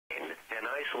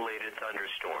isolated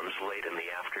thunderstorms late in the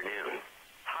afternoon.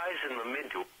 Highs in the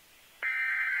mid to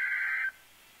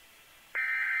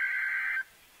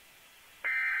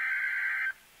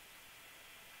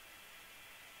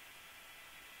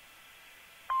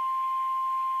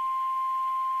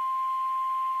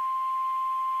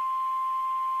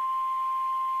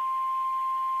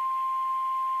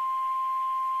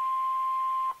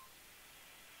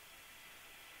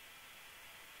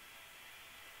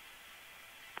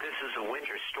This is a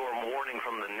winter storm warning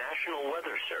from the National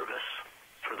Weather Service.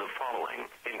 For the following,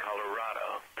 in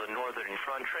Colorado, the northern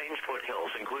Front Range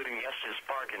foothills, including Estes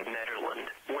Park and Nederland,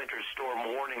 winter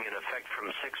storm warning in effect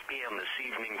from 6 p.m. this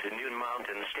evening to noon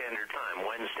Mountain Standard Time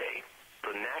Wednesday.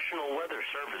 The National Weather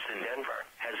Service in Denver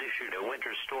has issued a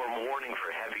winter storm warning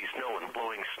for heavy snow and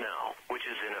blowing snow, which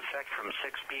is in effect from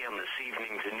 6 p.m. this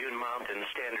evening to noon Mountain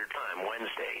Standard Time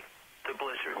Wednesday. The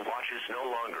blizzard watch is no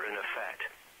longer in effect.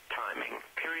 Timing: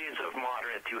 periods of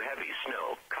moderate to heavy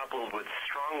snow, coupled with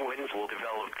strong winds, will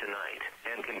develop tonight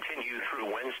and continue through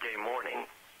Wednesday morning.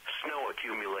 Snow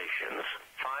accumulations,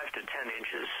 5 to 10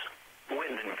 inches.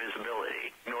 Wind and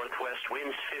visibility: northwest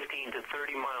winds 15 to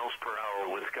 30 miles per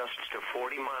hour with gusts to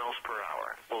 40 miles per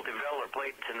hour, will develop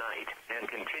late tonight and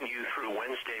continue through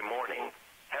Wednesday morning.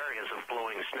 Areas of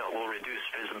blowing snow will reduce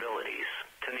visibilities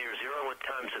to near zero at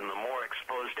times in the more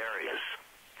exposed areas.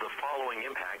 The following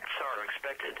impacts are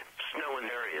expected. Snow in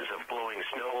areas of blowing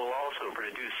snow will also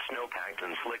produce snowpacked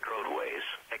and slick roadways.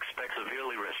 Expect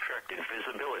severely restricted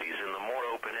visibilities in the more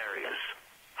open areas.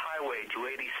 Highway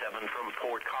 287 from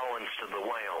Fort Collins to the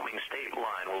Wyoming state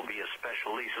line will be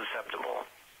especially susceptible.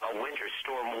 A winter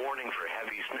storm warning for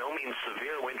heavy snow means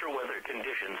severe winter weather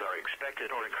conditions are expected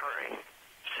or occurring.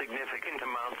 Significant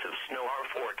amounts of snow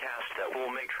are forecast that will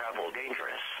make travel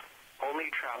dangerous. Only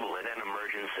travel in an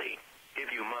emergency. If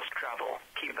you must travel,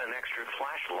 keep an extra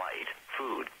flashlight,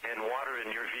 food, and water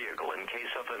in your vehicle in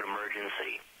case of an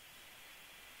emergency.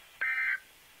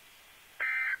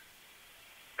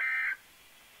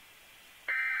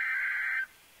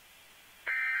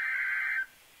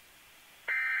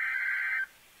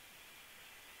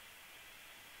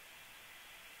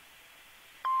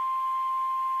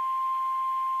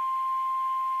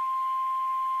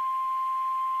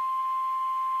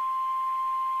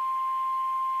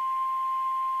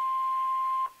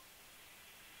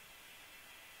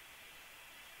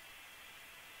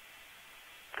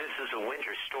 This is a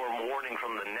winter storm warning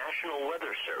from the National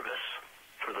Weather Service.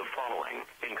 For the following,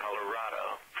 in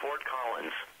Colorado, Fort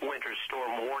Collins, winter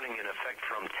storm warning in effect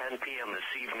from 10 p.m.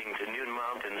 this evening to noon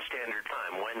Mountain Standard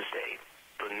Time Wednesday.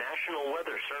 The National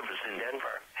Weather Service in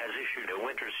Denver has issued a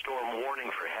winter storm warning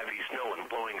for heavy snow and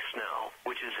blowing snow,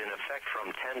 which is in effect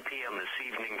from 10 p.m. this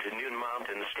evening to noon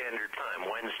Mountain Standard Time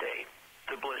Wednesday.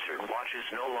 The blizzard watch is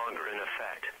no longer in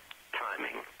effect.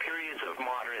 Timing: periods of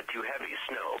moderate to heavy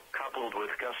snow, coupled with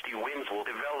gusty winds, will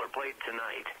develop late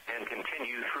tonight and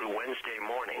continue through Wednesday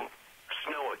morning.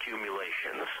 Snow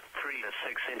accumulations, 3 to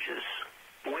 6 inches.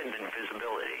 Wind and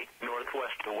visibility: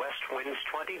 northwest to west winds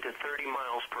 20 to 30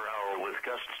 miles per hour with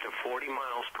gusts to 40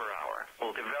 miles per hour,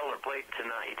 will develop late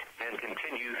tonight and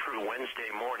continue through Wednesday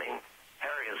morning.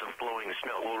 Areas of blowing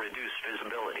snow will reduce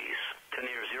visibilities to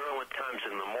near zero at times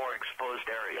in the more exposed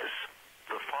areas.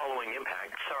 The following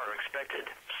impacts are expected.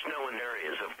 Snow in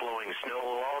areas of blowing snow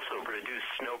will also produce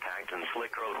snowpacked and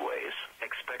slick roadways.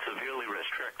 Expect severely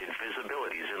restricted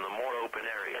visibilities in the more open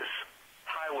areas.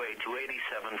 Highway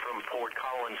 287 from Fort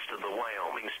Collins to the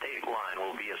Wyoming state line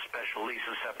will be especially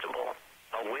susceptible.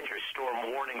 A winter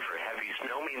storm warning for heavy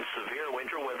snow means severe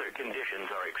winter weather conditions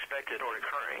are expected or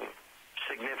occurring.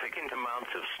 Significant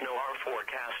amounts of snow are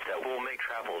forecast that will make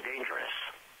travel dangerous.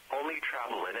 Only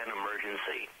travel in an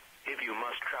emergency. If you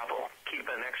must travel, keep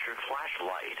an extra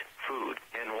flashlight, food,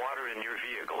 and water in your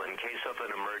vehicle in case of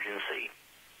an emergency.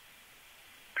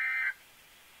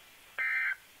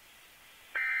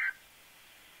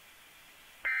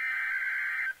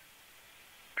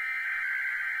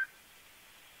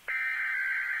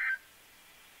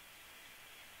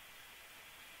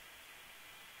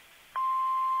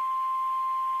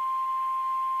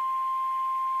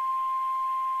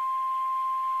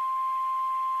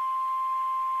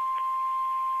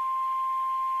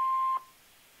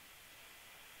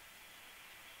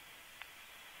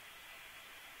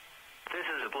 This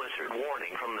is a blizzard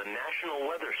warning from the National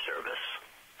Weather Service.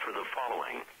 For the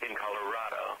following, in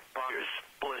Colorado,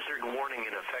 blizzard warning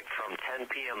in effect from 10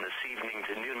 p.m. this evening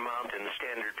to noon Mountain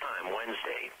Standard Time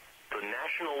Wednesday. The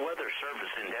National Weather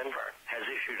Service in Denver has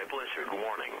issued a blizzard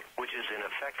warning, which is in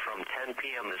effect from 10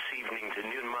 p.m. this evening to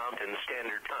noon Mountain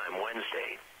Standard Time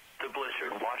Wednesday. The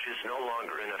blizzard watch is no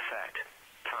longer in effect.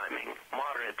 Timing,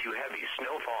 moderate to heavy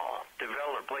snowfall,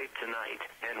 develop late tonight,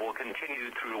 and will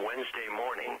continue through Wednesday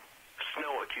morning.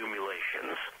 Snow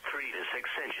accumulations, 3 to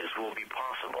 6 inches will be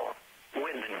possible.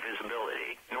 Wind and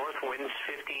visibility, north winds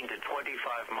 15 to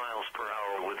 25 miles per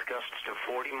hour with gusts to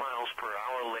 40 miles per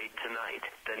hour late tonight.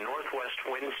 Then northwest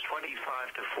winds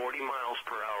 25 to 40 miles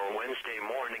per hour Wednesday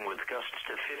morning with gusts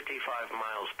to 55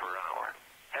 miles per hour.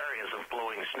 Areas of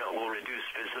blowing snow will reduce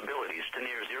visibilities to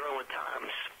near zero at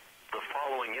times. The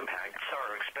following impacts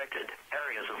are expected.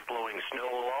 Areas of blowing snow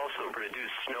will also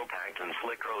produce snowpacked and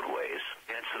slick roadways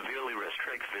and severely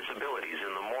restrict visibilities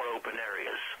in the more open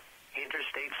areas.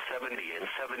 Interstates 70 and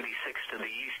 76 to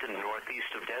the east and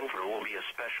northeast of Denver will be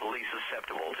especially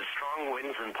susceptible to strong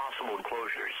winds and possible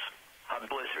closures. A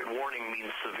blizzard warning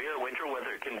means severe winter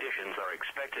weather conditions are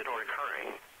expected or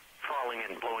occurring. Falling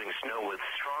and blowing snow with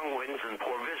strong winds and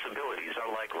poor visibilities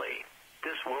are likely.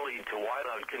 This will lead to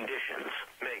whiteout conditions,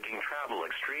 making travel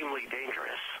extremely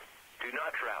dangerous. Do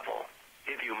not travel.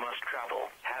 If you must travel,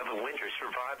 have a winter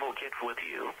survival kit with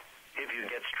you. If you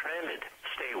get stranded,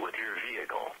 stay with your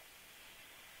vehicle.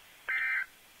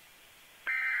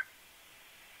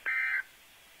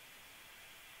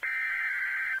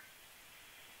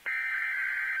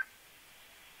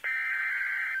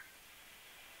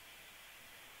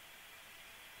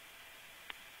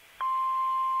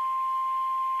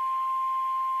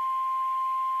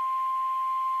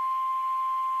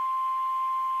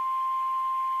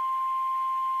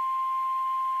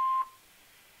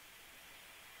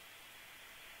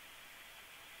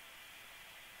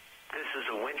 This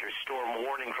is a winter storm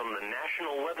warning from the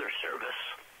National Weather Service.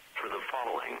 For the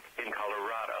following, in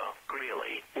Colorado,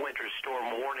 Greeley, winter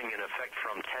storm warning in effect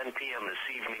from 10 p.m. this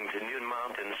evening to noon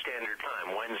Mountain Standard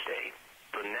Time Wednesday.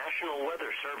 The National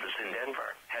Weather Service in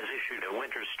Denver has issued a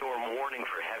winter storm warning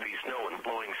for heavy snow and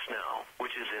blowing snow,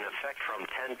 which is in effect from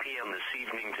 10 p.m. this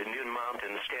evening to noon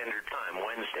Mountain Standard Time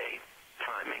Wednesday.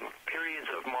 Timing, periods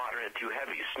of moderate to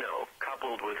heavy snow,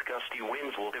 coupled with gusty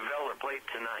winds will develop late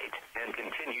tonight and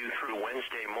continue through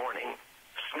Wednesday morning.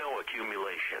 Snow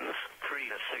accumulations, 3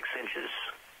 to 6 inches.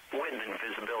 Wind and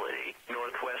visibility,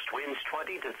 northwest winds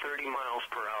 20 to 30 miles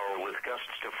per hour with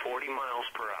gusts to 40 miles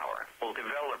per hour, will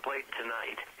develop late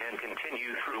tonight and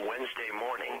continue through Wednesday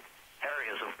morning.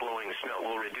 Areas of blowing snow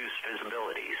will reduce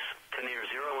visibilities to near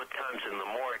zero at times in the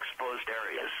more exposed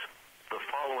areas. The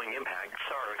following impacts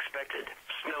are expected.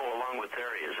 Snow along with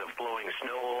areas of blowing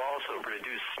snow will also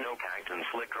produce snowpacked and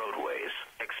slick roadways.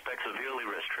 Expect severely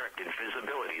restricted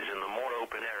visibilities in the more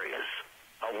open areas.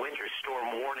 A winter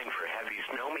storm warning for heavy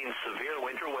snow means severe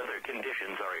winter weather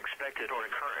conditions are expected or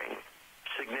occurring.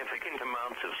 Significant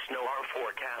amounts of snow are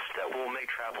forecast that will make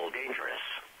travel dangerous.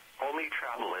 Only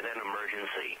travel in an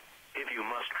emergency. If you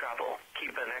must travel,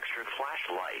 keep an extra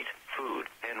flashlight, food,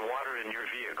 and water in your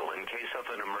vehicle in case of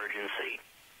an emergency.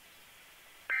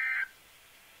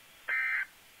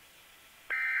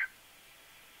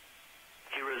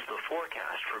 Here is the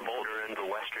forecast for Boulder and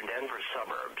the western Denver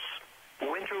suburbs.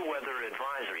 Winter weather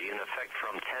advisory in effect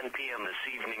from 10 p.m. this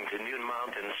evening to noon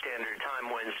Mountain Standard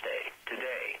Time Wednesday.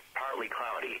 Today, partly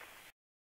cloudy,